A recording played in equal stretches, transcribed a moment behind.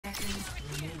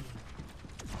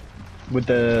with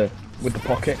the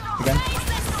pocket again.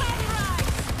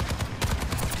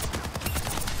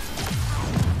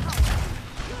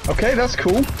 Okay, that's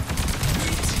cool.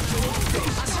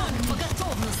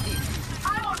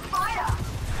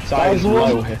 Side's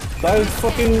low here. That is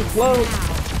fucking low.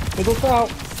 Middle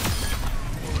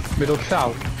south. Middle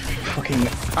south. Fucking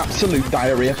absolute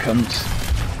diarrhea cunts.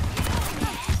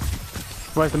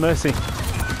 Where's the Mercy?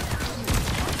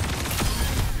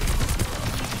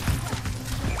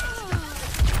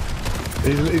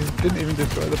 He didn't even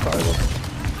destroy the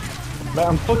pylon. Mate,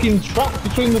 I'm fucking trapped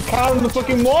between the car and the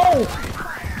fucking wall.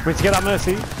 We need to get that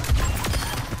Mercy.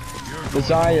 The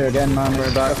Zaya again, man.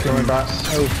 Coming back, coming back.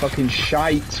 So fucking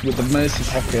shite with the Mercy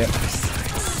pocket.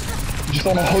 Just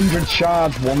on 100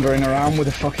 shards wandering around with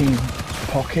a fucking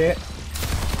pocket.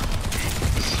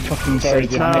 It's fucking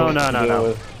satanic.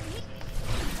 No.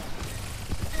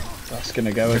 That's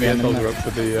gonna go again. Those are up for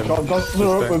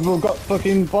the. We've got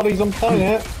fucking bodies on point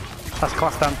here. That's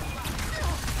class down.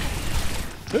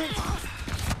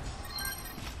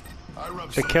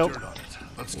 They killed.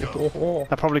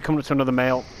 They're probably coming up to another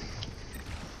male.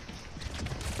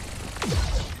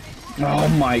 Oh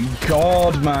my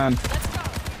god, man.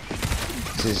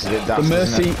 The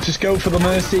Mercy, just go for the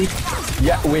Mercy.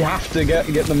 Yeah, we have to get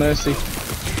the Mercy.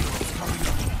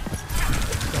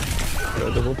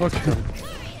 Double buck.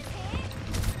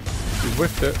 He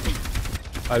whipped it.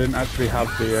 I didn't actually have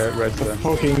the red then.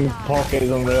 Fucking pocket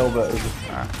is unreal, but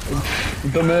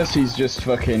The Mercy's just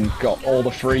fucking got all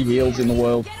the free heals in the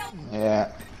world.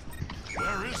 yeah.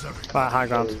 Right, high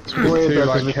ground. It's too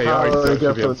like chaotic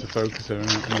to be able to focus it and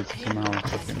I need to somehow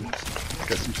fucking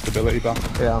get some stability back.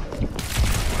 Yeah.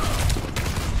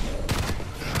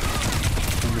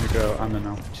 I'm gonna go Anna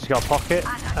now. She's got a pocket,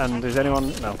 and is anyone?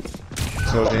 No.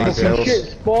 So Fucking shit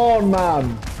spawn,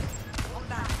 man.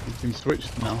 he's been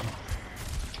switched now.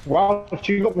 Wow,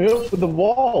 she got me up with the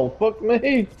wall. Fuck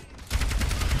me.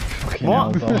 Fucking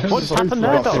What? hell, dog. What's happened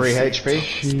there, Got 3 though? HP.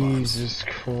 Jesus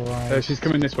Christ. She's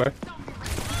coming this way.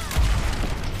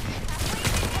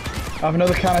 I have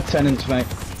another can of tenants, mate.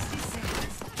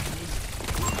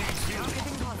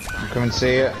 Come and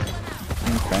see it.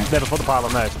 Okay. Never put the pile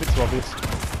on there, it's a bit too obvious.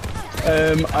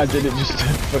 I did it just to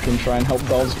fucking try and help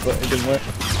Doz, but it didn't work.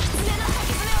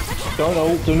 Don't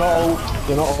ult, do not ult,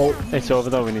 do not ult. It's over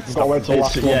though, we need to Gotta stop. wait till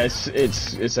last one. Yeah,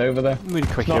 it's over there. We need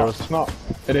quick It's not, heroes. it's not.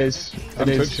 It is. I'm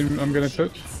It is. touching. I'm gonna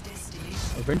touch.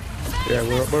 I think. Yeah,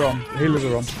 we're on. Healers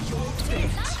are on.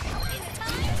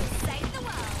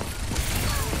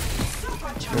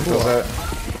 Does it?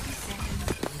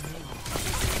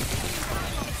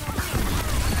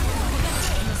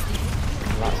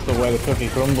 That's the way the cookie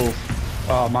crumbles.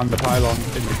 Oh man, the pylon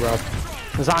in the grab.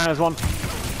 Zyra's one.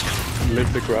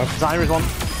 Live the grab. Zyra's one.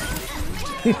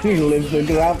 He lives the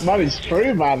grab. Man, it's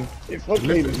true, man. It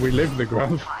fucking... We live the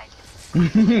grab.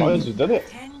 Why has he done it?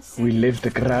 We live the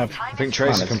grab. I think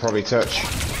Tracer can probably touch.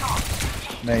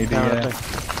 Maybe, yeah.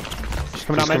 She's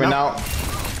coming He's out, mate, coming now. out.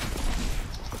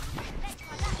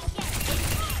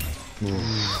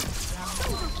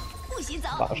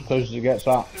 That's as close as it gets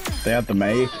that. They had the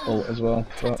May ult as well.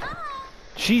 But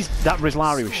That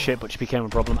Rizlari was shit, but she became a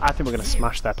problem. I think we're gonna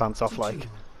smash their pants off, like.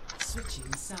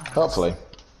 Hopefully.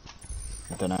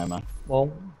 I don't know, man.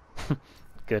 Well,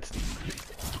 Good.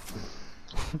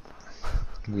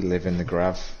 We live in the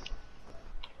grab.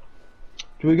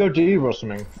 do we go D or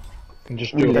something? And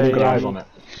just do a live little dive grab.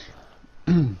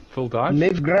 on it. Full dive.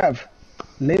 Live grab.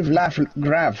 Live, laugh,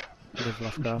 grab. Live,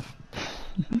 laugh, graph.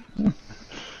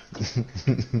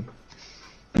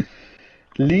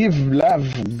 Live,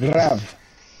 laugh, grab.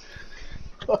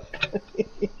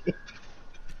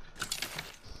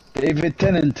 David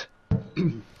Tennant.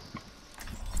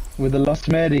 With the Lost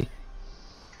Mary.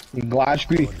 In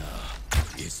Glasgow.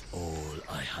 Is all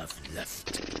I have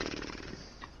left.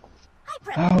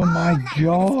 Oh my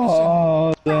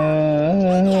god.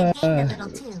 I'll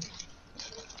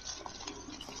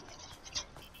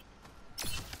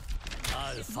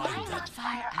find them.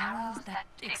 Fire arrows that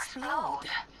explode.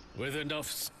 With enough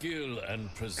skill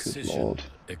and precision, Lord.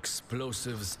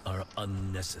 explosives are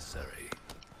unnecessary.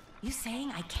 You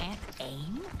saying I can't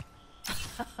aim?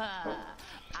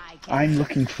 I'm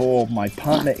looking for my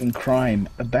partner in crime,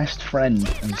 a best friend,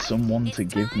 and someone to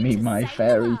give me my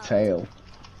fairy tale.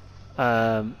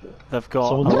 They've got a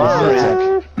Someone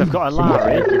Larry. They've got a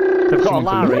Larry. They've got a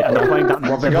Larry, and they're playing that.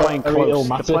 They're playing Very close.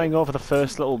 They're illmatic. playing over the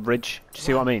first little ridge. Do you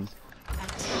see what I mean?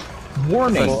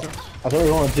 Warning! I don't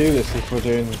really want to do this if we're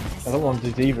doing... I don't want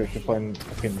to do either if you're playing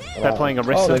fucking... They're playing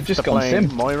Orisa. they've just they're gone playing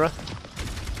sim. Moira.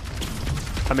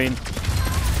 I mean,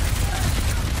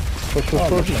 Push, push,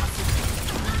 push.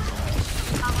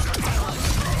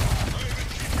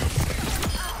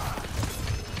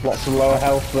 Lots of lower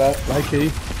health there. Likey.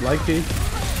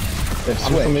 They've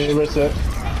I'm coming switched. to it.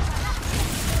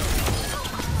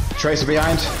 Tracer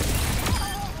behind.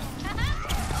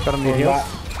 Got him near heals. Back.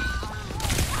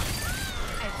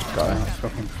 Got it.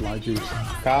 Fucking fly juice.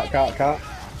 Cart.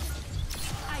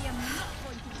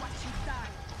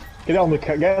 Get on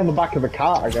the back of the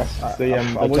cart, I guess. I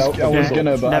was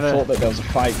gonna, but never- I thought that there was a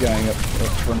fight going up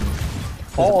front.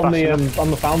 Oh, on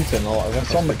the fountain or whatever.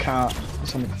 It's on the cart.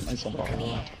 It's on the cart.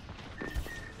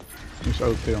 Just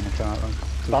OP on the cart then.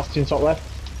 Bastion top left.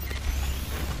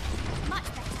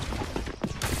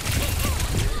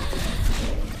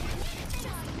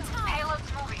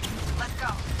 Payload's moving. Let's go.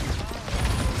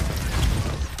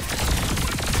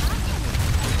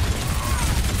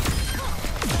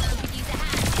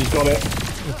 He's got it,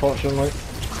 unfortunately.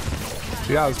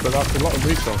 She has, but that's a lot of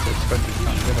resources expensive to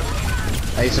get it.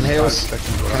 I need some heals. 5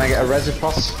 seconds Can I get a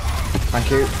Resipos? Thank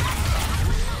you.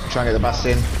 Try and get the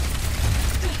Bastion.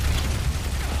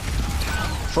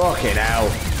 Fucking hell.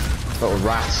 Little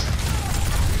rat.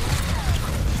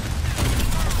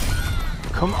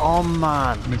 Come on,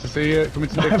 man. Coming to see you. Coming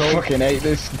to I Dick Hole. fucking hate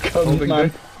this cunt, Holding man.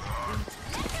 Dick.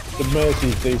 The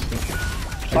Mercy's decent.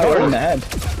 I got her in the head.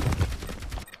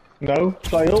 No?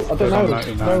 Fail? I don't They're on know.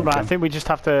 99. No. Right, I think we just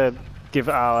have to give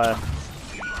our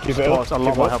Give it up. supports a lot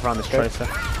Give more up. help around this Okay. tracer.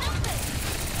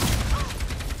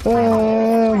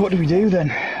 What do we do then?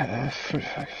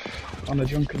 On a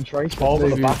drunken trace? Bomb at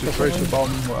the They back use or the Tracer something. bomb.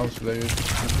 What else do they use?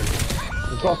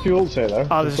 We've got a few ults here though.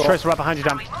 Oh, there's a We've got- tracer right behind you,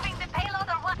 Dan. Moving the payload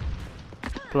or what?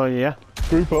 Below you, yeah?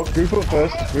 Group up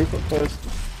first.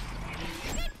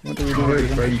 What do we Where is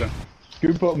do? Tracer?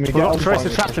 Group up and we We've get got on tracer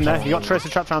point. trapped in there. You got tracer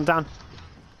trapped around Dan.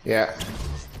 Yeah.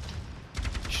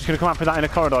 She's gonna come out for that in a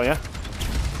corridor, yeah?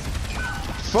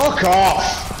 Fuck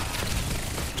off!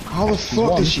 How the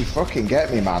fuck did she fucking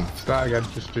get me, man? Start again.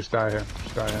 Just die here.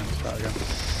 Start again.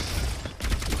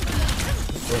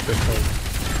 Go Dick Hole.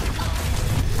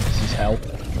 This is hell.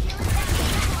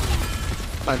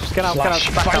 Right, just get out, Slash,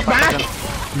 back fight out, back out.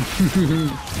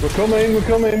 We're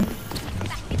coming.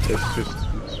 It's just... It's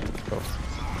tough.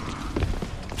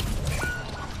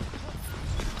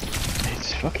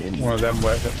 It's fucking... One of them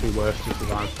where it's actually worse to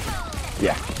survive.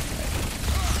 Yeah.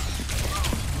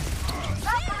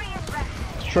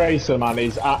 Tracer, man,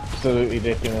 is absolutely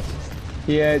ridiculous.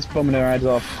 Yeah, it's bumming our heads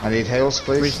off. I need heals, We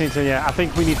please. just need to, yeah, I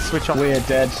think we need to switch off. We're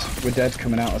dead. We're dead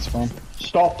coming out of spawn.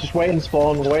 Stop, just wait and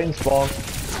spawn, No,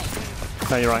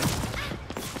 you're right.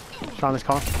 Try this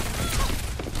corner.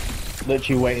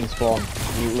 Literally wait and spawn.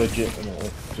 Legitimately.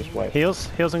 Just wait. Heals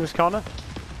in this corner.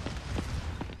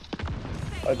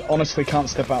 I honestly can't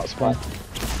step out of spawn.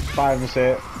 5 of us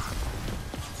here.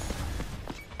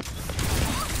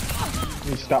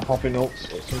 You start popping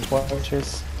ults at some point.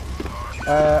 Cheers.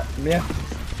 Yeah.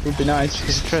 Would be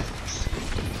nice.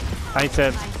 I need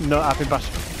to, no, I've been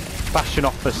bashing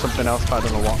off for something else, but I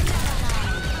don't know what.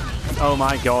 Oh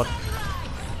my god.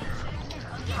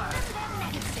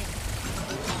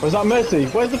 Where's that Mercy?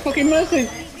 Where's the fucking Mercy?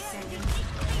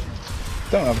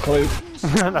 Don't have a clue.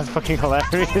 That's fucking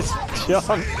hilarious,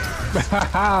 John.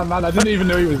 Man, I didn't even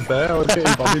know he was there. I was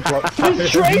getting body blocked.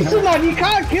 It's Tracer, man, you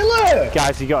can't kill her!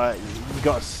 Guys, you gotta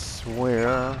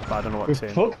swear, but I don't know what We to.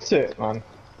 fucked it, man.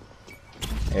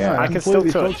 Yeah. I can still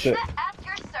Completely touch. fucked it. At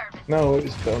your service. No,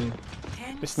 it's done.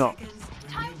 It's not.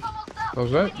 Time's almost up. That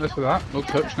was it. This for that. We'll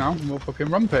touch now and we'll fucking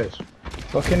rampage.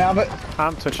 Fucking have a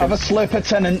I'm touching. have a slip of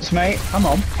tenants, mate. I'm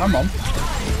on.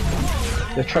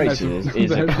 The tracer is a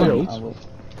There's cunt. heals. I will-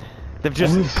 They've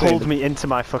just Honestly, pulled me into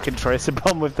my fucking tracer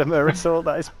bomb with the Marisol.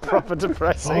 That is proper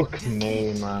depressing. Fuck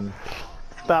me, man.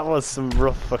 That was some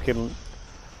rough fucking.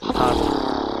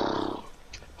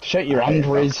 Shake your hand,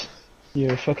 Riz.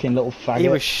 You're a fucking little faggot. He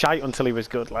was shite until he was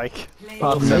good. Like,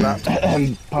 Pardon me.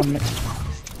 Pardon me.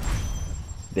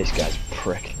 This guy's a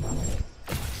prick.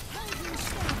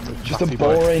 Just a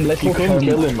boring little You couldn't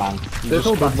kill cunt. him, man.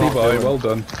 Little batty boy, well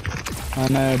done. I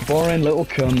know, boring little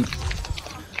cunt.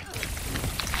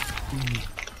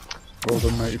 Well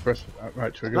done, mate. You press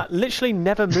right trigger. that literally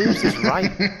never moves his right.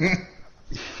 That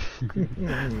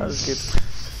was good.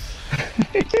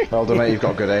 Well done, mate. You've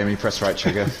got good aim. You press right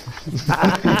trigger.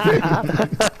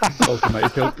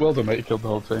 Well done, mate. You killed the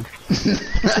whole team.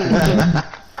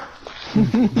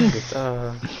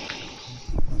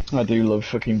 I do love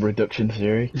fucking reduction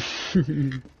theory.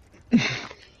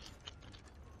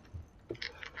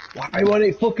 Why won't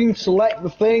it fucking select the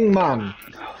thing, man?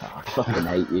 I fucking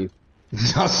hate you.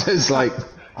 That's like.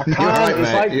 You're can't, alright, it's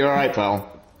mate. like- You're alright, pal.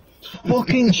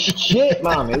 Fucking shit,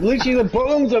 man. It literally, the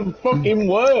buttons don't fucking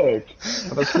work.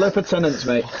 Have a slip of tenants,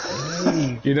 mate.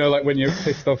 You know, like when you're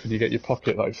pissed off and you get your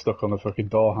pocket like stuck on the fucking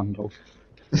door handle.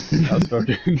 That's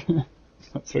fucking...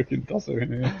 That's fucking Dosser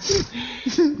in here.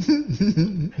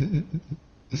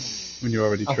 When you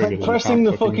already I triggered kept it, pressing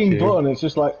you the can't fucking queue. button, it's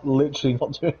just like literally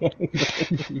not doing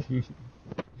anything.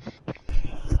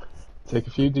 Take a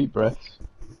few deep breaths.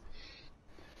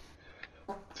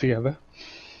 Together.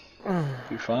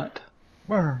 You fat.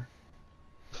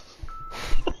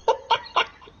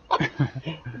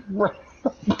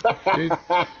 Dude,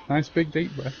 nice big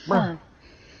deep breath.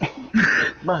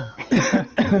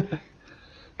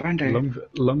 Brandy,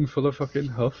 Lung full of fucking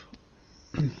huff.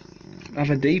 have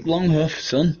a deep long huff,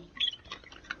 son.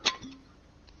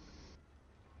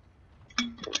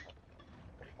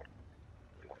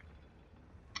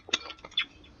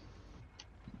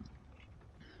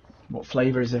 What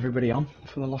flavour is everybody on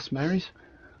for the Lost Marys?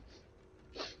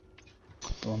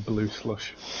 I want blue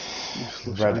slush.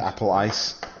 Red apple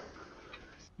ice.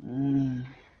 Red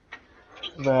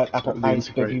apple Really ice,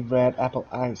 integrate. baby, red apple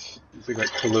ice. It's like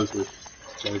colours with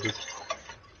flavours.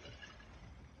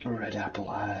 Red apple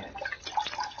eye.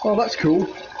 Oh, that's cool.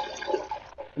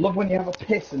 Love when you have a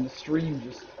piss and the stream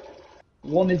just...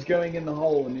 One is going in the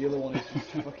hole and the other one is just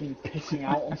fucking pissing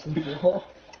out on some floor.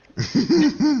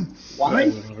 Why?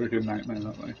 It's a freaking nightmare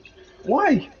that way.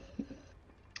 Why?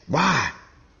 Why?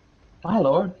 My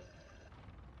lord.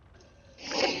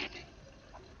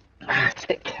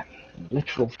 Sick.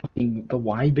 Literal fucking the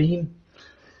Y beam.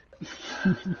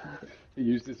 He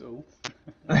used his ult.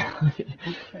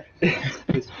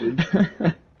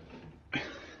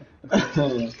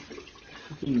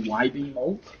 Fucking Y beam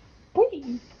ult.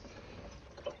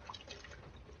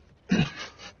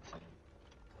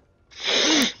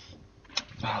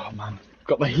 Oh man.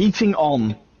 Got the heating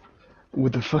on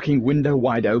with the fucking window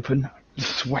wide open,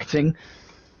 sweating.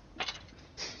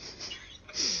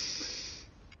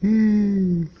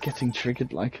 Getting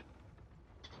triggered like.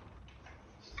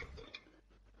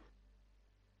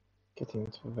 Getting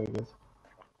into Vegas.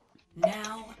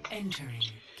 Now entering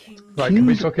King's Right, can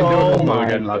we fucking do a Oh combo my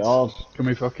again, lads? God. Can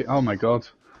we fucking... Oh my god.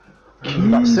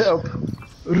 That sit up.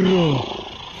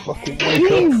 Fucking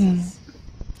wake up.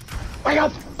 Wake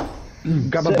up!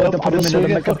 Grab a Sit bird up, to put have a him in swig the of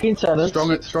makeup. fucking tennis.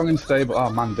 Strong and stable. Oh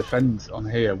man, defend on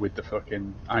here with the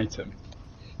fucking item.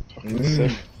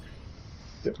 With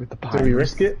the Do we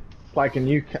risk it? Like a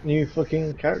new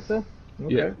fucking character?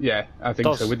 Okay. Yeah, I think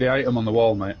Does- so. With the item on the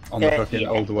wall, mate, on the fucking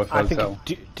Older Worth I think. Hotel.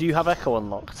 Do you have Echo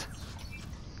unlocked?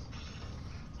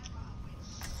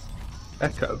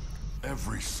 Echo.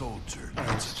 Every soldier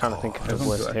I'm just trying to think of the Doesn't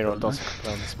worst do hero Echo, does no.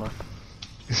 play on this map.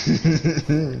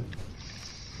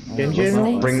 Genji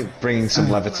unlocked? Bringing some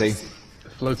levity. The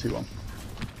floaty one.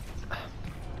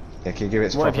 Yeah, can you give it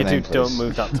its What if proper you name, do? Don't please?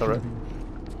 move that turret.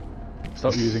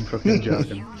 Stop using fucking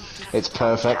jargon. It's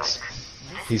perfect.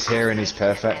 He's here and he's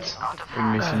perfect.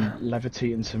 Bring me some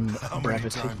levity and some How many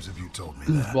brevity. times have you told me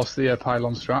that? What's the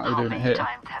pylon strat? Are we doing it here?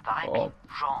 Have I Or... been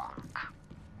wrong?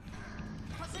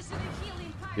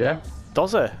 Yeah.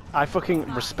 Does it? I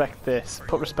fucking respect this.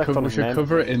 Put respect on We his should name.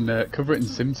 cover it in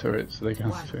sim turrets so they can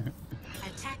have to.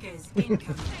 attackers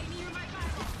incoming.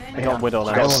 I got Widow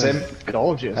Got now. Sim.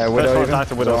 Gorgeous. First Widow one even. died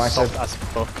to Widow. I Soft said. as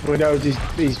fuck. Widow's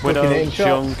he's Widow, fucking hitting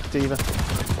Jung, shots. Diva.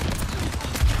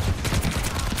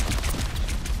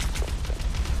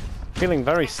 Feeling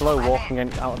very slow walking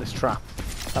out of this trap.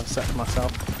 I've set for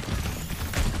myself.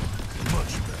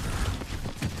 Much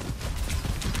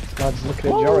better. Lads,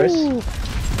 looking at Joris.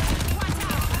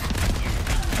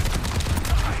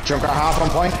 Jump at half on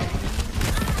point.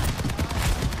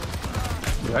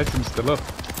 The item's still up.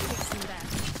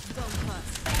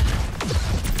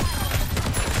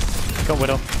 Got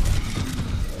Widow.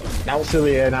 Now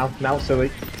silly here now. Now silly.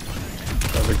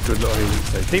 That was a good little healing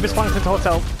station. Diva's flanked into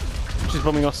hotel. She's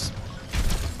bumming us.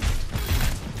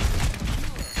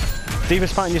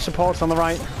 Diva's fighting your supports on the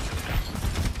right.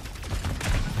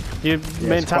 Your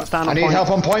main tank's down I on need point. help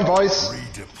on point, boys.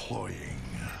 Redeploying.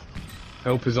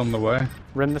 Help is on the way.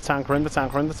 We're in the tank, we're in the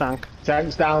tank, we're in the tank.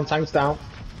 Tanks down, tanks down.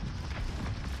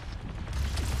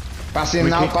 Bastion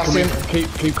now, Bastion.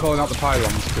 Keep calling out the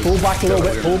pylons. 'cause- Pull back a little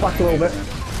bit, pull back a little bit.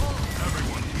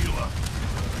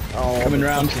 Oh, Coming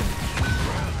round.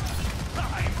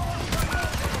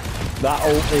 That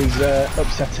ult is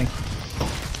upsetting.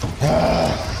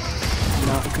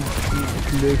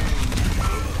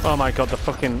 Oh my god, the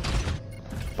fucking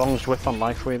bonged whip on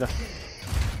Life Weaver.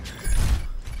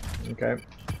 okay.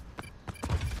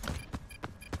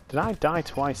 Did I die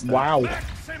twice there? Wow.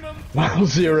 Wow,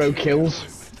 0 kills.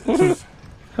 Go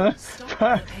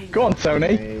on,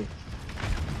 Tony. Hey.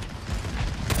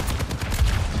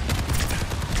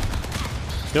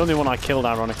 The only one I killed,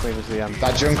 ironically, was the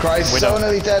That Junkrai is so Widow.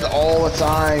 nearly dead all the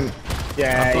time.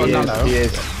 Yeah, Oh, he no, is, no. he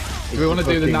is. Do we want to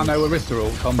do the fucking- Nano Arista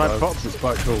ult combo? Right, box. It's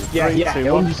quite cool. Yeah, 3, yeah,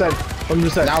 2, 1. 100%.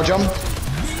 100%. Now jump.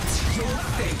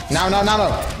 Now.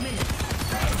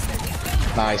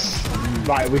 Nice.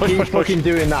 Right, we Push, keep push, push. fucking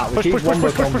doing that. We Push, keep push, push, wombo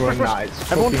push, push, push, comboing push. that. It's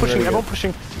Everyone fucking pushing, really everyone good.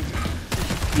 pushing.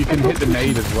 You can hit the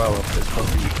nade as well. It's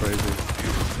fucking crazy.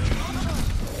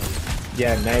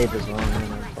 Yeah, nade as well.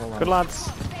 Oh, Good lads.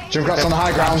 Junkrat's on the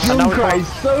high ground. And now we Junkrat is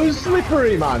so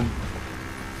slippery, man.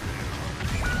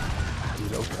 You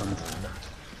little cunt.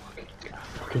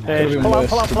 Pull out,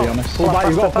 pull out, To pull be out. honest. Pull back,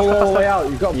 you've got to pull all the way out.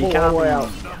 You've got to You pull all the way out.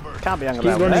 Can't be hanging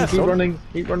Keep about running, there, keep son. running,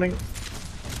 keep running.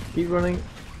 Keep running.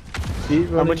 Keep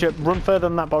And running. would you run further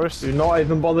than that, Boris? Do not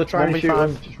even bother trying to shoot 1v5.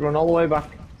 him. Just run all the way back.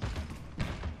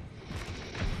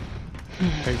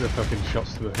 Take the fucking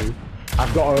shots to the hoop.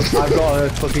 I've got a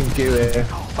fucking queue here.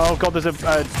 Oh god, there's a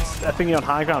thingy on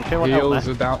high ground. Can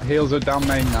Heals are down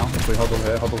main now. If we huddle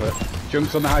here.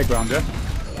 Junk's on the high ground, yeah?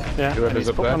 Yeah, and whoever's he's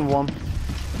up put there. on one.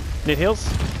 Need heals?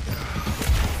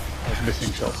 There's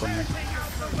missing shots on me.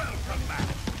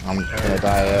 I'm gonna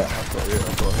die here. I've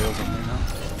got heals on me now.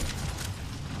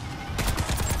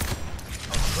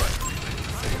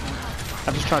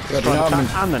 I've just tried to Yeah, destroy but the I'm-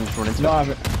 tank and then just run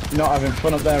into it. Not having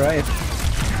fun up there, eh?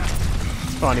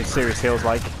 Oh, I need serious heals,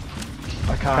 like. I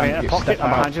Can I can't get a get pocket? step I'm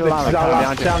out. behind you, This Larry. is our I'm last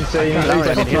behind you. chance here. You Larry, need I to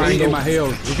need stop He's heals. eating my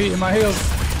heals. He's eating my heals.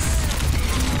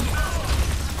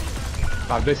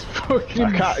 Like this fucking.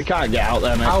 I can't get out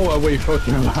there, mate. How are we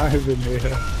fucking alive in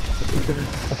here?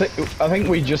 I think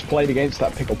we just played against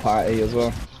that pickle party as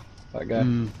well. That guy.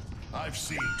 I've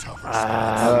seen tougher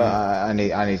I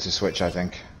need to switch, I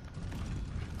think.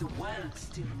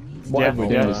 Whatever we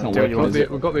do, it's not do what you working.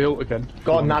 want. We've got the ult again.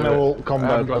 Got a nano ult I combo.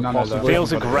 haven't got nano possibly. though.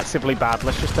 Feels aggressively bad.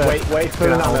 Let's just Wait for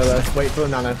the nano though. Wait for the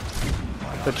nano.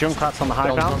 The Junkrat's on the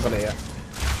high ground. John's on here.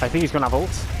 I think he's gonna have ult.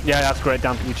 Yeah, that's great.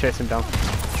 Dan, you chase him down.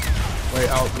 Wait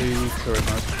out the turret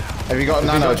mode. Have you got a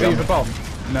nano, Leave Jump? a bomb?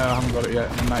 No, I haven't got it yet.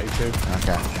 I'm 92.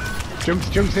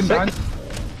 Okay. Junk's in behind.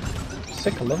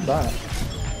 Sick, I love that.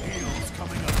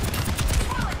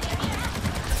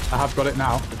 I have got it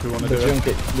now. If we want to The do junk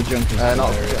is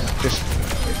Not just.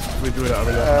 it, we do it over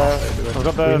there. I've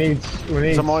got the. We need.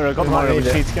 There's a Moira. Got the we might Moira. We need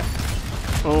just it. need to get.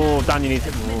 Oh, Dan, you need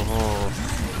to. Oh.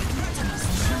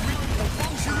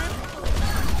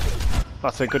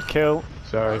 That's a good kill.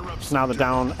 Sorry. So now they're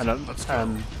down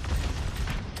and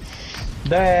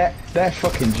Their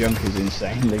fucking junk is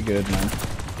insanely good, man.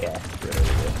 Yeah, really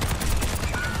good.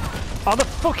 oh, the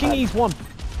fucking he's won.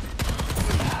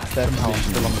 Their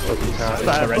position Still on the fucking car. is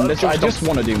horrendous. I just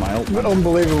want to do my ult, man.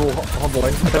 Unbelievable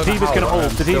hobbling. The Diva's gonna how,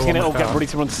 ult. The Diva's still gonna on ult. the Get car. ready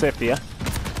to run to safety. Yeah.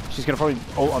 She's gonna probably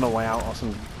ult on her way out or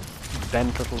some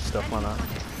bent little stuff like that.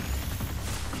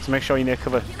 So make sure you near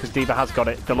cover because Diva has got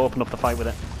it. They'll open up the fight with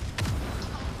it.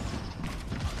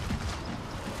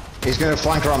 He's gonna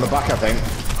flank her on the back, I think.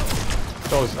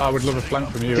 Does, I would love a flank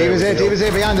from you. Diva's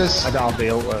here behind us. I don't have the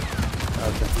ult though.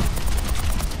 Okay.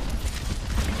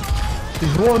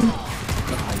 He's won.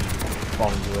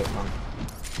 Bombs with it, man.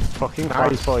 Fucking Nice.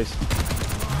 Christ, boys.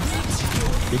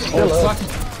 He's still up.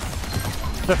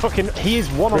 The fucking he is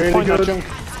one on Really point that good. junk.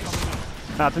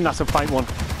 Nah, I think that's a fight one.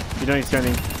 You don't need to do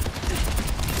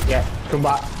anything. Yeah, come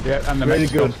back. Yeah, and the Really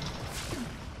mate's good. gone.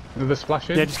 Another splash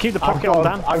in. Yeah, just keep the pocket on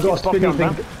Dan. I've Keep got a the pocket spinning on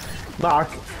thing. Dan. Mark,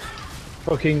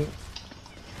 fucking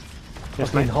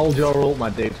Yes, mate. hold your ult, my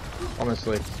dude.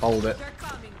 Honestly, hold it.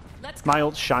 My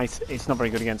ult's shite. It's not very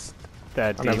good against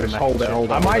I Diva. know, just mech hold and it, shit. hold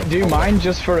it. I might do mine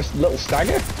just for a little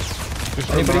stagger. Just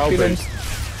for Anybody morale feeling? boost.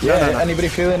 Yeah, no. anybody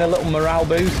feeling a little morale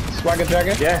boost? Swagger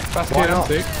jagger? Yeah, Fast why hit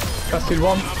not? anti. Fast hit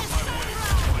one.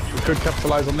 We could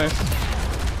capitalise on this.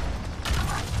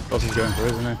 Boss is going for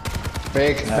it, isn't he?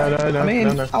 Big. No. I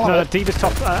mean, no. No, Diva's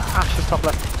top. Ash is top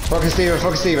left. Focus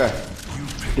Diva.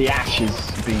 the Ash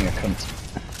is being a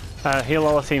cunt. Heal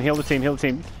all the team. Heal the team. Heal the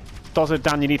team. Dozer,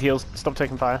 Dan, you need heals. Stop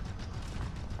taking fire.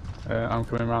 I'm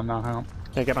coming around now, hang on.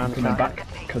 Yeah, get behind the Coming car. back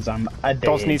because I'm a dead.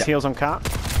 Doz needs heals on cart.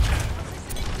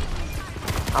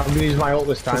 I'm gonna use my ult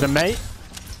this time. There's a mate.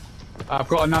 I've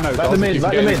got a nano. Let Doz, them if in, you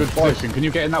let can get them in a in, good boys. position. Can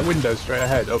you get in that window straight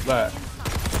ahead, up there?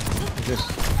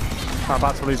 Just I'm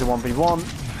about to lose a 1v1.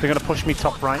 They're gonna push me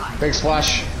top right. Big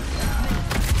splash.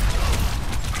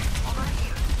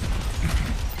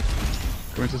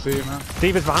 Coming to see you, man.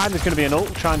 Diva's behind. There's gonna be an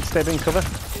ult. Try and stay in cover.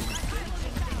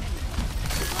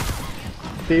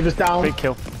 Diva's down. Big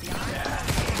kill.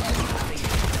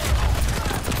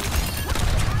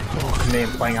 Fucking me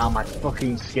playing out my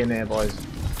fucking skin here, boys.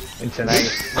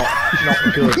 Internet,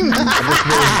 not good.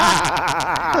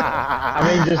 I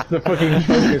mean just the fucking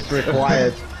focus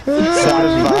required.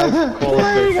 Satisfied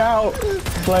quality. out.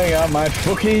 Playing out my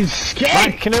fucking skin!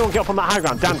 Right, can anyone get up on that high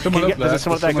ground? Dan, can someone you up get, there's there,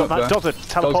 someone up there, there's got someone that. up Dozer,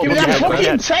 teleport. Give me Give me Yeah, that but-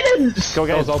 fucking tenants! Go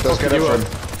get I'll him. pocket get you it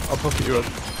up. I'll pocket you up.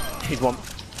 He's one.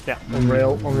 Yeah.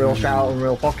 Unreal shout,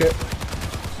 unreal pocket.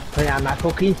 Playing out my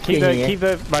fucking Keep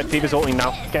the, right, D.Va's ulting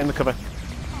now. Get in the cover.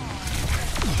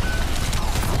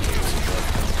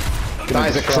 That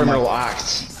is a criminal act.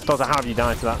 Dozer, how have you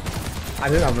died to that? I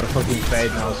didn't have a fucking fade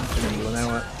now, I was fucking England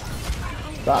now.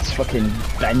 That's fucking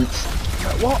bent.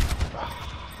 What?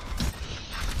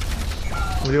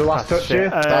 Will you last touch here?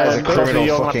 That is a Dozer, criminal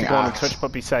you'll have fucking to go on and act. touch,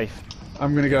 but be safe.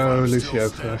 I'm gonna go Lucio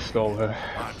first, all there.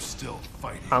 I'm still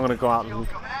fighting. I'm gonna go out a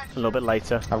little bit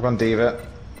later. I've gone D.Va.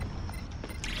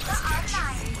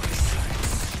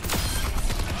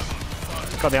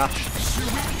 Got the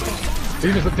Ash.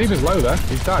 D.Va's low there.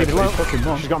 He's died. D.Va's low. He's fucking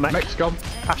won. She's got mech. Mech's gone.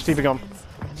 Ash, D.Va gone.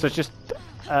 So it's just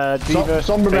D.Va,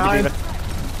 Sombra baby behind.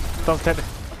 D.Va. Don't take the...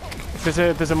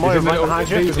 There's a Moira in the right little- behind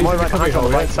you. he's There's a in Moira the right behind you on the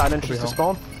cubby right hole, side yeah. entrance to Cubby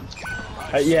spawn.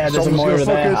 Yeah, there's a Someone's Moira gonna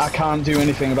there. focus. I can't do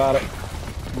anything about it.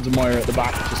 There's a Moira at the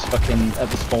back, just fucking at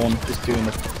the spawn, just doing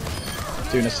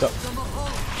a stuff.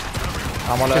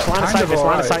 I'm on Just line of kind sight of this, line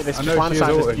of alright. sight this, I just know line of she is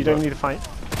sight this. ulting, You don't but- need to fight.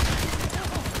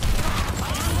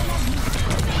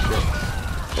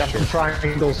 That's the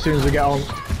triangle as soon as we get on.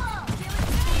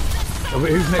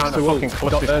 Who's next Time to to ult? fucking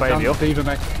clutch this baby up. D.Va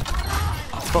mech.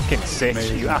 Fucking sick,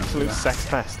 Amazing. you absolute sex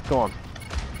pest. Go on.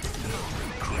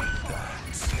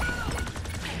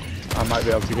 I might be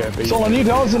able to get a beat. That's all I need,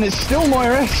 Oz, and it's still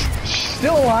Moira.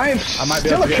 Still alive. I might be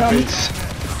still able a to get a beat.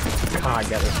 cunt. Can't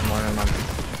get this Moira, man.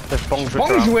 There's bongs Bong's ripped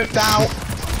around. whipped out.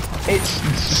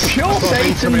 It's pure I've got a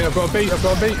beat Satan. coming, I've got a beat, I've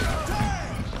got a beat.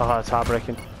 Oh, that's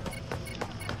heartbreaking.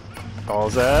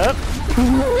 Balls up.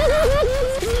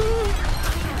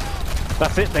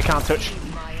 That's it, they can't touch.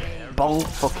 Bong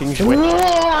fucking switch.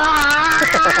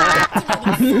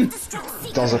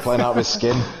 Dozer playing out of his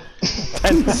skin.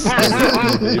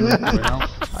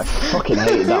 I fucking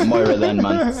hated that Moira then,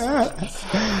 man.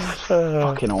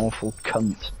 Fucking awful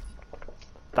cunt.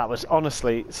 That was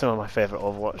honestly some of my favourite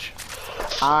Overwatch.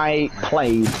 I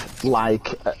played like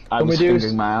I was we do-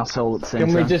 fingering my asshole at the same Can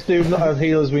we time. just do not as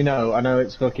healers we know? I know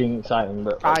it's fucking exciting,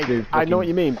 but let's do I know what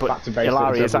you mean, but back to basics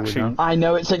Ilaria is every actually... now. I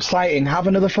know it's exciting. Have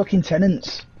another fucking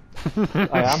tenants.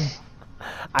 I am.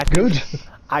 I Good.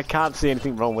 I can't see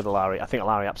anything wrong with Ilaria. I think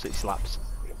Ilaria absolutely slaps.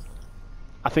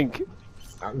 I think...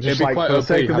 I'm just be like, quite for the OP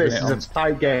sake of having this, it it's a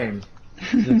tight game.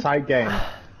 It's a tight game.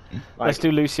 let's do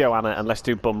Lucio, Anna, and let's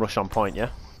do Bum Rush on point, yeah?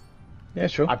 Yeah,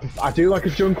 sure. I do like a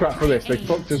Junkrat for this. They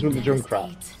fucked us with the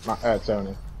Junkrat,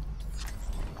 Tony.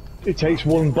 It takes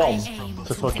one bomb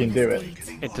to fucking do it.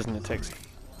 It doesn't, it takes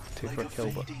two for a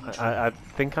kill, but I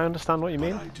think I understand what you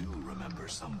mean. I do remember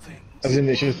something. As in,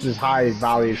 it's just this high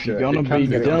value shit. You're gonna It can be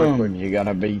get it dumb. quickly. You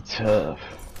gotta be tough.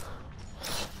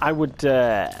 I would,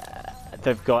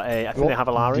 they've got a, I think they have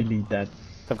Ilaria. Delete that.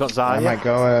 They've got I Zarya. might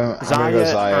go, I'm gonna Zarya go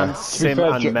Zarya. and To be Sim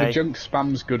fair, and the May. junk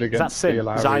spam's good against Sim? the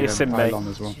Ilaria Zarya, and Sim, May. Pylon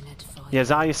as well. Yeah,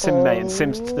 Zarya, Sim, May, and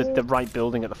Sim's to the right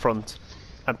building at the front,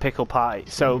 and Pickle Party.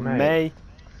 So May,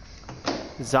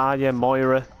 Zarya,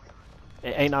 Moira.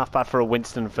 It ain't half bad for a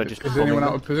Winston for just. Is bumming anyone them.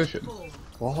 out of position?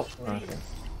 What?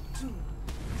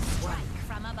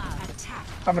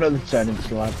 Have another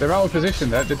tenants, lad. They're out of position,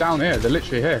 they're down here, they're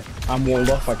literally here. I'm walled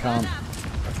off. I can't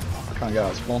get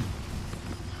out of spawn.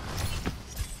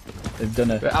 They've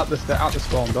done it. They're at the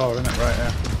spawn door, isn't it? Right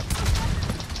here.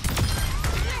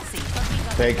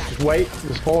 Big. Just wait.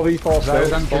 There's 4v4 Zarya's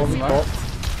still. and Sim,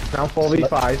 4v4. Now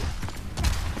 4v5.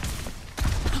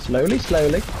 Slowly,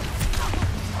 slowly.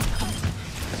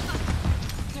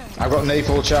 I've got an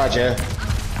full charge here.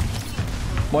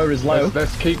 Moira's low.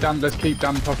 Let's keep Dan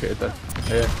pocketed then.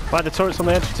 Here. Right, the turret's on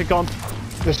the edge. It's gone.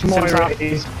 This Moira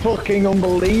is fucking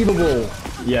unbelievable.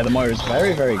 Yeah, the Moira's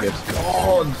very, very good.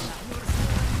 God.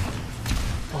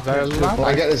 They're loud.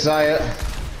 I get the Zarya.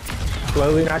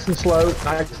 Slowly, nice and slow.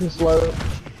 Nice and slow.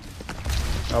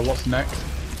 What's next?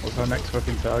 What's our next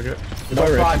fucking target? We've got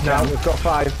Moira, 5 now. We've got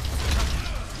 5.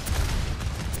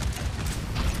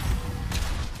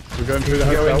 We're going through the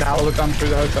Going hotel. now. Follow Dan through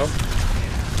the hotel.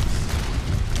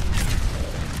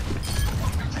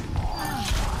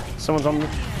 Someone's on.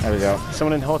 There we go.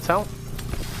 Someone in the hotel.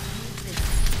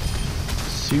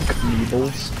 Souk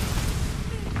Meebles.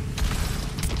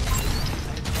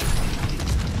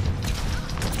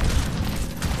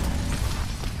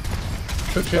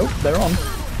 Touch it. They're on.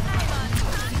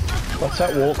 What's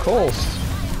that walk course?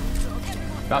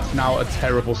 That's now a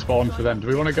terrible spawn for them. Do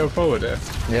we want to go forward here?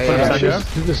 Yeah.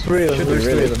 There's 3 of them. There's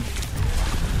 3 of them.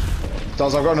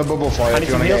 Doz, I've got a bubble for you I if need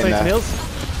you some want to heals. get in Need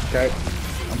some there. heals.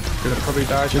 Okay. Gonna probably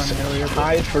die Just trying to heal you.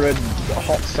 hide for a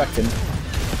hot second.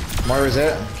 Moira's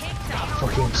it.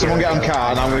 Someone get on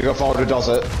car and I'm gonna go forward with Doz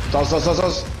it. Doz.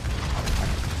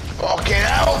 Fucking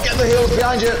hell, get the heels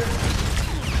behind you!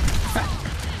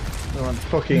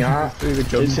 Fucking heart.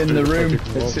 It's in the room.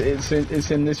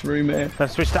 It's in this room here.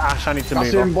 Let's switch to Ash. I need to move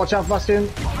Bastion, on. watch out, Bastion.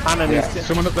 Anna needs to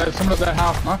Someone up there,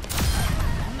 half, man.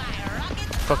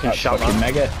 fucking shot Fucking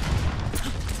man. mega.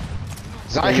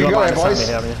 Zach, You you got go line here, of sight boys.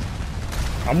 here, haven't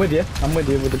you? I'm with you. I'm with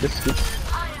you with the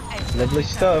biscuits. Lovely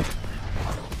stuff.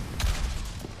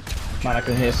 Man, I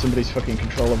can hear somebody's fucking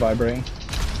controller vibrating.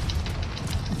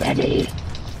 Ready.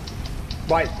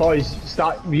 Right, boys,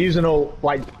 start using ult.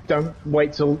 Like, don't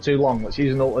wait till too long. Let's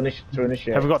use an ult to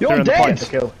initiate. Have we got You're three on the dead! point to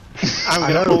kill? I'm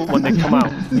gonna pull when they come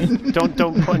out.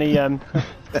 Don't put any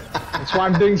That's why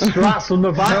I'm doing strats from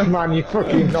the back, man. You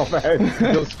fucking knobhead.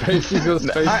 You've got space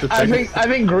to I take.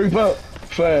 think group up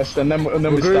first, and then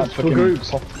we start fucking.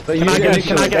 Groups. Can I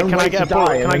get a bubble?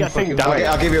 Can I get a thing down?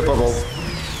 I'll give you a bubble.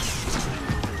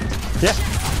 Yeah.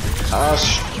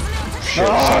 Shit,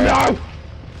 Oh no!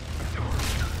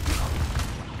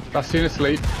 Bastion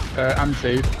asleep,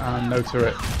 anti, and no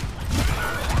turret.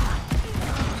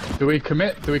 Do we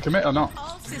commit or not?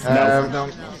 No.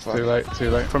 Too late.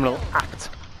 Criminal act.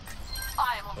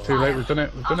 Too late, we've done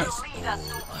it.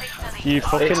 You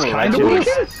fucking Kinda legend.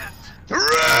 working.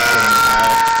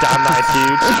 Damn, that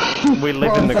is huge. We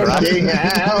live in the grass. Fucking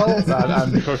hell.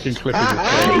 I'm fucking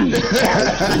clipping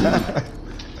this.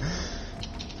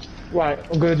 Right,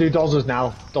 I'm gonna do Dozzers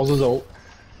now. Dozzers ult.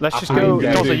 Let's just go.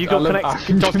 Yeah, Dozza, dude, you go I connect.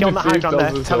 can Doz, get on the high see ground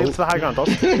there. Dozza's Tell him ult. to the high ground, Doz.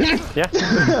 Yeah?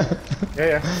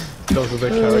 Yeah. Those are the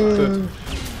character.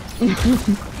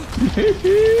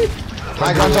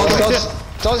 High ground, Doz.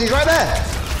 Doz, he's right there!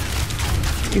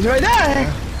 He's right there.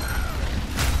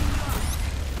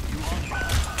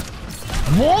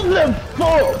 What the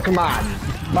fuck, man?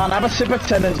 Man, have a sip of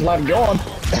Tennant's lad. Go on.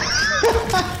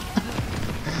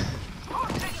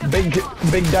 Big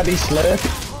Daddy Slurp.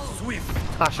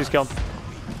 Ash is gone.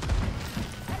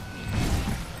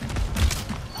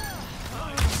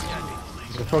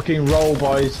 It's a fucking roll,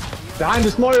 boys. Behind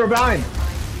us, Moira, behind.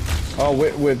 Oh,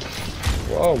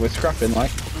 we're scrapping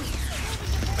like.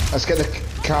 Let's get the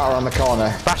car on the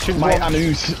corner. Bastion's My one.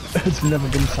 Anus has never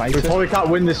been We sighted. probably can't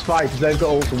win this fight because they've got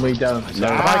ult and we don't. So.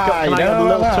 Can I get a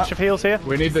little touch of heals here?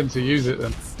 We need them to use it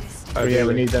then. Yeah,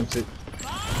 we need them to.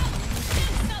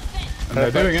 And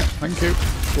they're doing it, thank you.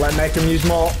 Make them use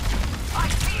more.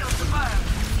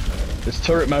 There's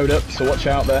turret mode up, so watch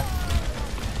out there.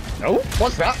 Oh,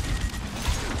 what's that?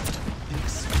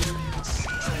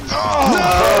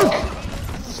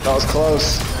 That was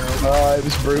close. It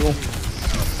was brutal.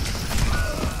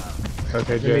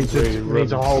 Okay, We need James, to- we need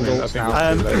to hold I ults think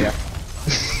now. it's too late. Yeah.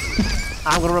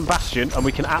 I'm gonna run Bastion, and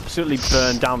we can absolutely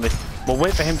burn down this. We'll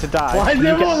wait for him to die. Why is You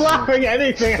everyone get- laughing at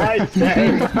anything I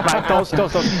say? Right, Doz.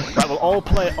 Right, we'll all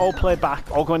play back.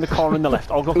 All go in the corner in the left.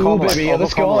 All go Ooh, corner baby, left. All the go corner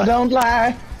score left. don't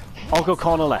lie. All go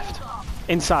corner left.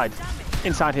 Inside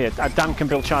here. Dan can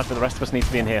build charge, but the rest of us need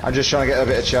to be in here. I'm just trying to get a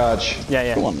bit of charge.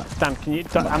 Yeah. Go on. Dan,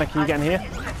 Anna, can you get in here?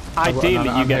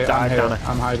 Ideally, you get dived, Anna.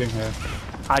 I'm hiding here.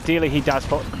 Ideally, he dives,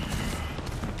 but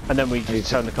and then we just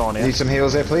turn the corner. Yeah? Need some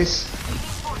heals here, please.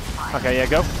 Okay, yeah,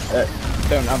 go.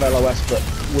 Don't have LOS, but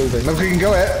will do. Look, we can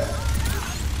go it.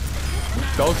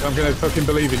 Dog, I'm gonna fucking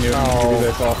believe in you and give you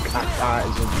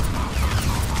this.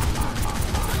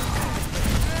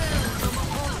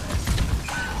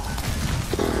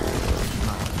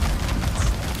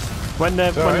 When the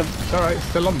It's alright, it's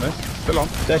still on this. Still on.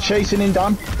 They're chasing him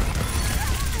down.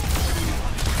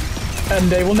 And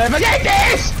they will never get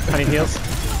this! any heals?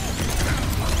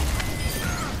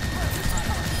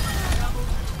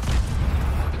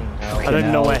 I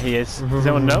don't know where he is. Does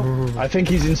anyone know? I think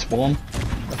he's in spawn.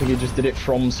 I think he just did it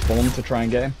from spawn to try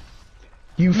and get him.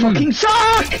 You fucking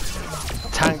suck!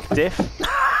 Tank diff.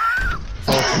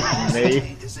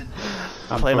 Me.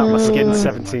 Playing out my skin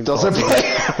 17. Doesn't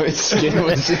play with skin,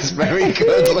 which is very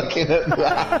good looking at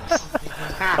that.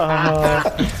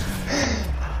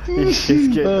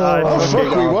 Oh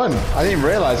fuck, we won. I didn't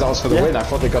realise that was for the win. I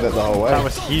thought they got it the whole way. That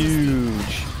was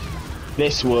huge.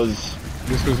 This was...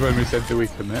 This was when we said, do we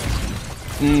commit?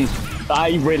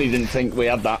 I really didn't think we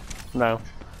had that. No.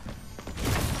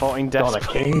 14 deaths. God, a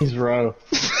King's Row.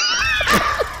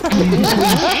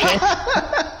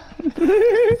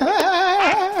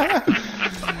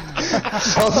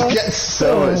 I'll get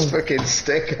so much fucking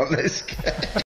stick on this game.